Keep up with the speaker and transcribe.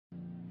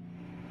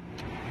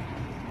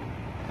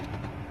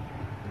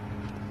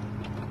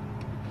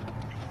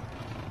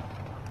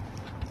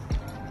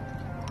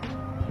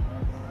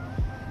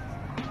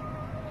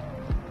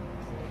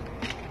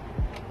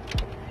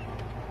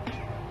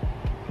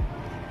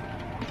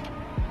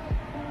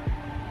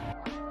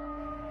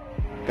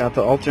Got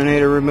the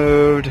alternator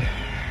removed,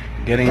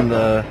 getting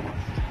the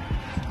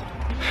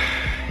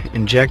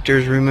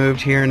injectors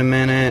removed here in a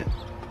minute,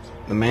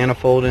 the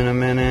manifold in a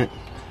minute.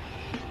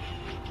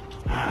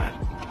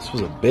 This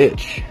was a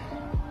bitch.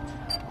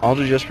 I'll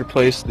just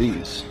replace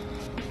these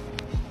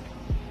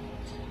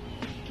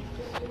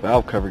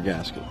valve cover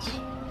gaskets.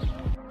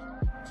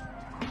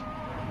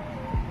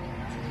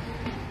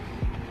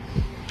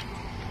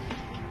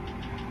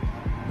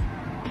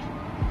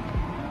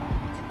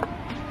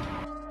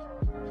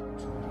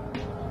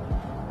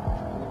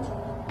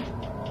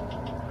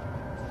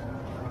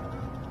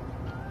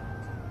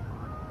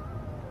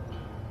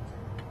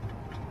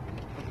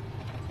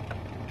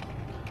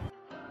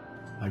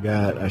 I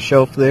got a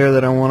shelf there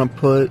that I want to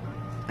put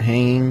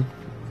hanging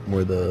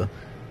where the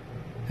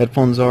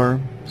headphones are,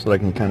 so that I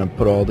can kind of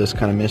put all this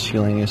kind of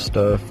miscellaneous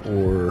stuff,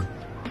 or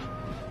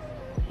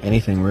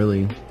anything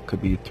really.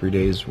 Could be 3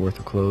 days worth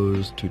of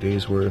clothes, 2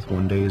 days worth,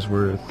 1 day's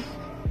worth,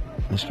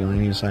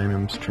 miscellaneous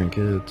items,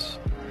 trinkets.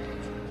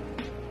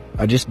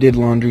 I just did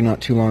laundry not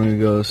too long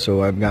ago,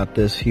 so I've got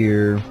this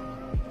here.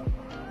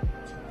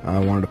 I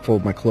wanted to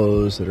fold my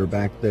clothes that are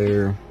back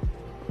there,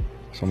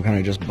 so I'm kind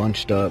of just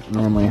bunched up.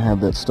 Normally I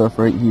have that stuff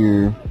right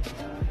here.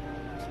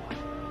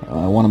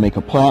 I want to make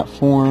a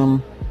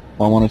platform.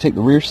 Well, I want to take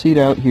the rear seat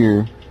out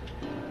here,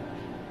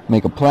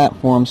 make a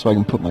platform so I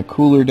can put my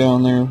cooler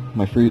down there,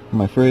 my fridge,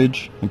 my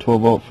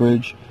 12-volt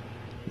fridge,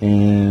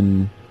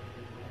 and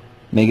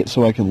make it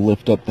so I can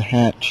lift up the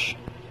hatch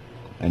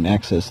and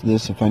access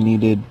this if I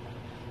needed,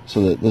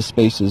 so that this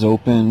space is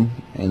open,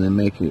 and then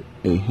make it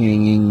a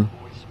hanging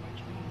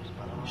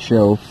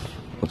shelf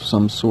of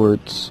some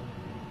sorts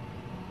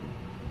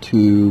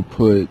to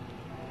put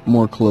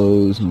more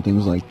clothes and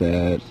things like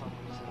that.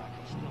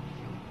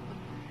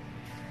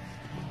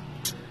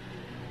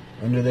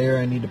 Under there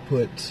I need to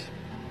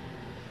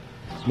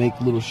make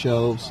little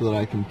shelves so that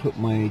I can put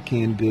my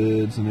canned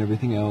goods and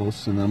everything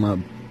else, and I'm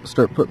going to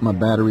start putting my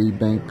battery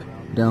bank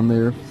down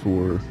there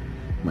for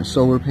my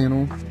solar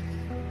panel.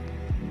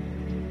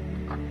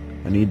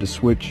 I need to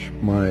switch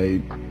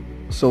my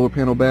solar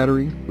panel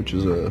battery, which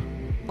is a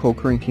cold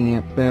cranking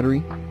amp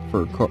battery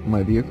for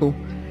my vehicle,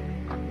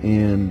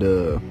 and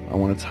I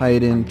want to tie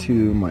it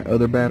into my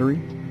other battery,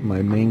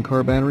 my main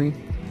car battery,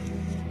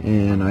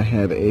 and I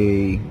have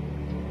a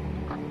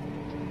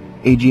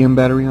AGM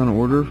battery on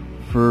order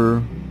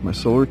for my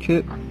solar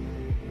kit.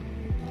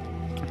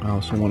 I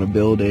also want to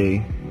build a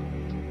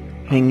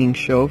hanging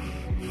shelf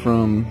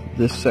from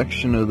this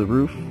section of the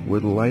roof where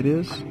the light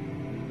is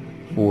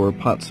for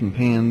pots and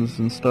pans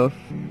and stuff.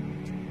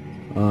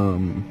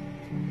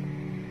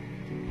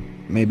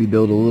 Maybe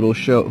build a little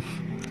shelf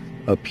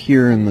up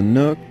here in the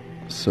nook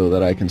so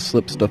that I can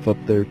slip stuff up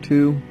there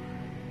too.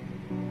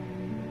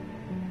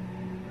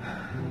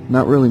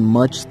 Not really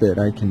much that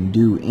I can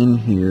do in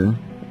here.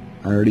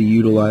 I already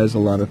utilize a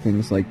lot of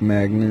things like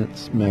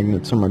magnets.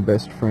 Magnets are my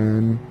best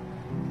friend.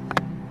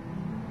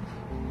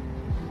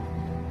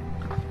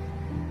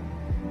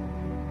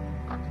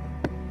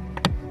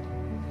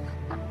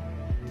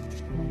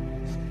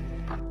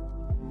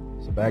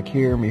 So back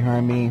here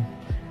behind me,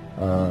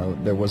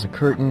 there was a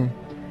curtain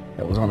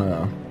that was on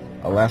a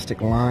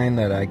elastic line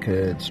that I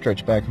could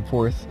stretch back and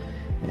forth,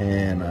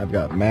 and I've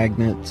got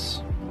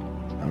magnets,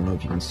 I don't know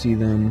if you can see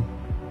them,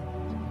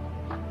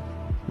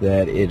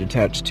 that it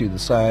attached to the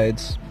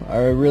sides. I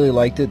really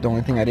liked it. The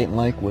only thing I didn't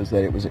like was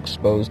that it was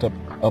exposed up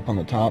on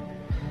the top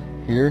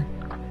here,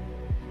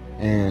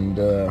 and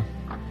I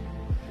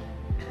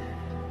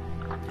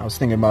was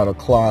thinking about a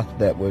cloth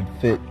that would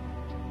fit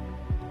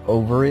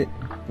over it,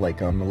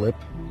 like on the lip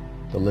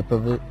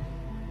of it,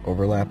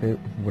 overlap it,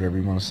 whatever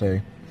you want to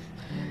say.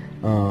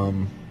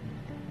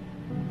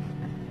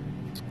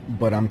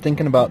 But I'm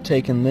thinking about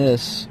taking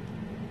this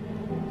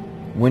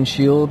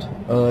windshield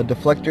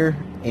deflector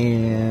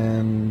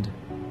and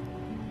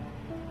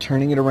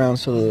turning it around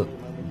so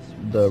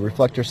the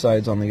reflector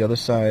side's on the other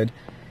side,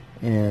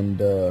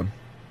 and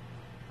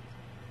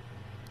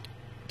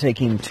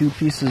taking 2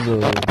 pieces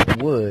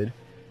of wood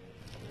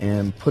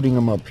and putting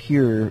them up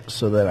here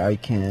so that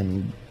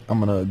I'm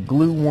gonna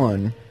glue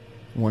one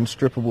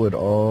strip of wood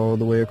all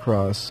the way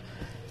across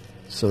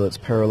so that's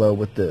parallel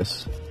with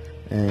this,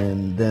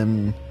 and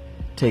then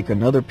take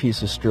another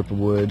piece of strip of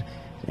wood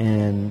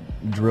and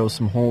drill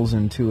some holes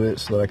into it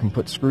so that I can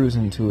put screws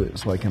into it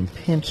so I can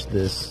pinch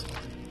this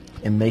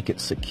and make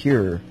it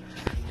secure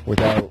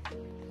without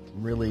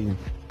really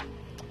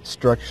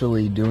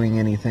structurally doing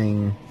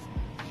anything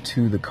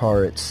to the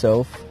car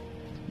itself,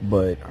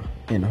 but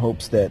in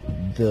hopes that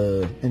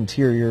the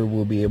interior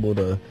will be able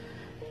to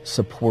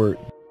support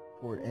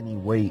any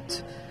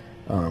weight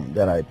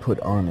that I put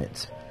on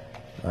it.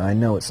 I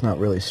know it's not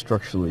really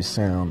structurally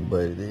sound,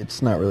 but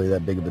it's not really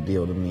that big of a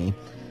deal to me.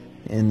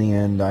 In the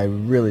end, I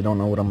really don't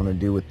know what I'm going to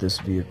do with this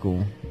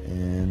vehicle,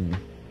 and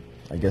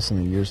I guess in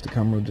the years to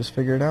come we'll just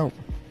figure it out.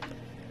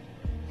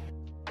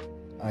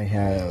 I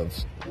have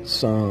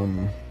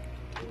some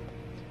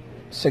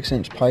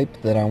 6-inch pipe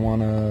that I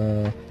want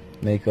to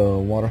make a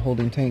water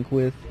holding tank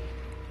with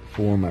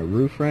for my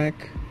roof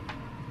rack,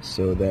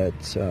 so that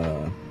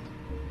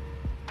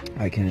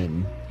I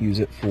can use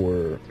it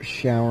for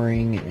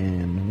showering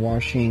and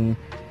washing.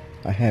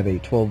 I have a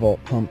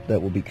 12-volt pump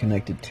that will be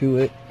connected to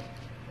it,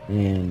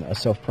 and a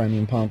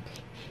self-priming pump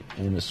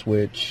and a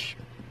switch,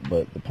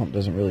 but the pump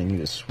doesn't really need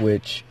a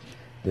switch.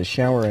 The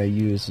shower I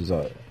use is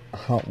a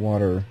hot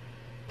water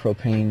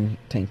propane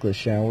tankless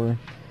shower,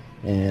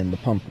 and the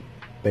pump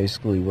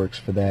basically works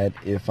for that.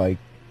 If I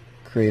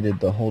created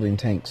the holding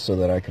tank so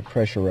that I could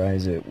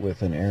pressurize it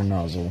with an air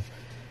nozzle,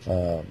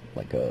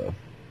 like a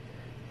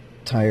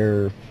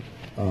tire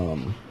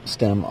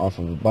stem off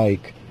of a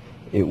bike,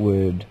 it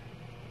would,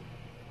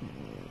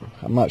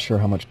 I'm not sure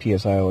how much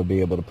PSI I would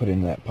be able to put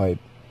in that pipe,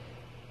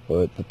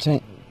 but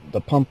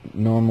the pump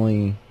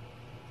normally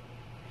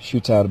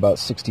shoots out about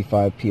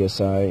 65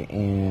 PSI,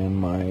 and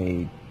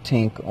my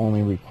tank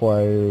only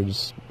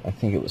requires, I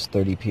think it was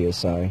 30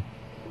 PSI,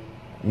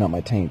 not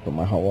my tank, but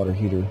my hot water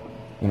heater,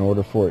 in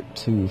order for it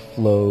to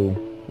flow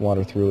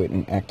water through it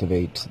and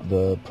activate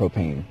the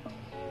propane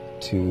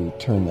to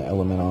turn the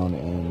element on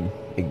and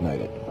ignite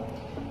it.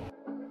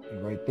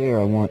 And right there,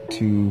 I want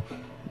to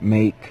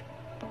make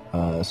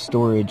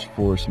storage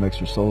for some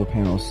extra solar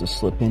panels to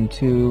slip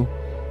into,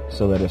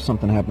 so that if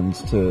something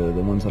happens to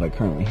the ones that I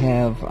currently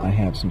have, I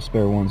have some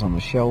spare ones on the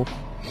shelf.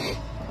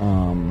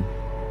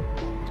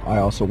 I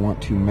also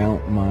want to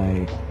mount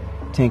my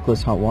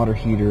tankless hot water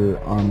heater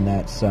on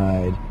that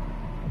side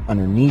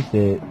underneath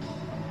it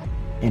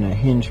in a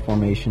hinge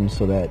formation,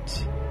 so that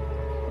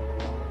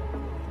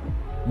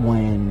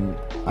when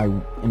I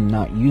am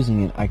not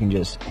using it, I can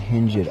just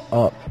hinge it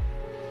up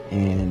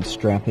and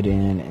strap it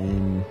in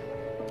and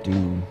do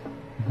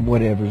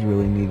whatever's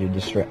really needed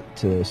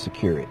to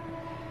secure it.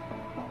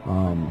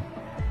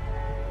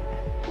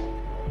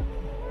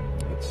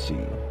 Let's see,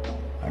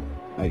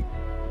 I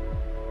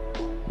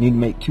need to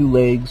make 2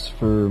 legs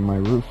for my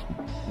roof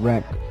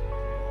rack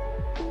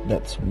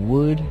that's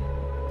wood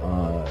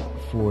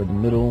for the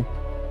middle,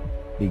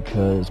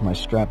 because my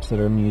straps that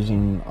I'm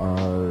using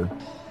are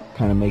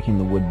kind of making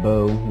the wood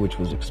bow, which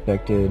was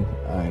expected.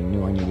 I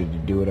knew I needed to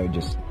do it, I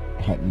just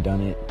hadn't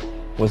done it.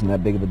 Wasn't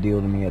that big of a deal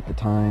to me at the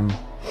time.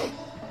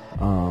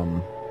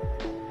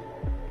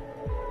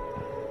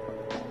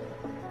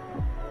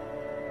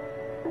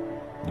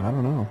 I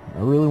don't know. I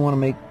really want to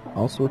make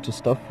all sorts of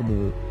stuff for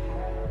the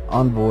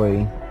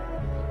Envoy,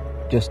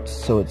 just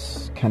so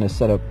it's kind of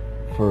set up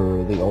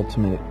for the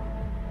ultimate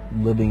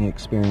living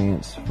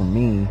experience for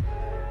me.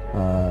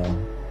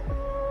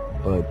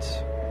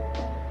 But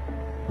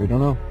we don't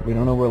know. We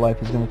don't know where life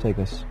is going to take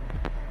us.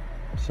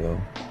 So,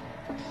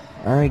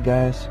 alright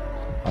guys,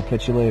 I'll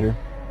catch you later.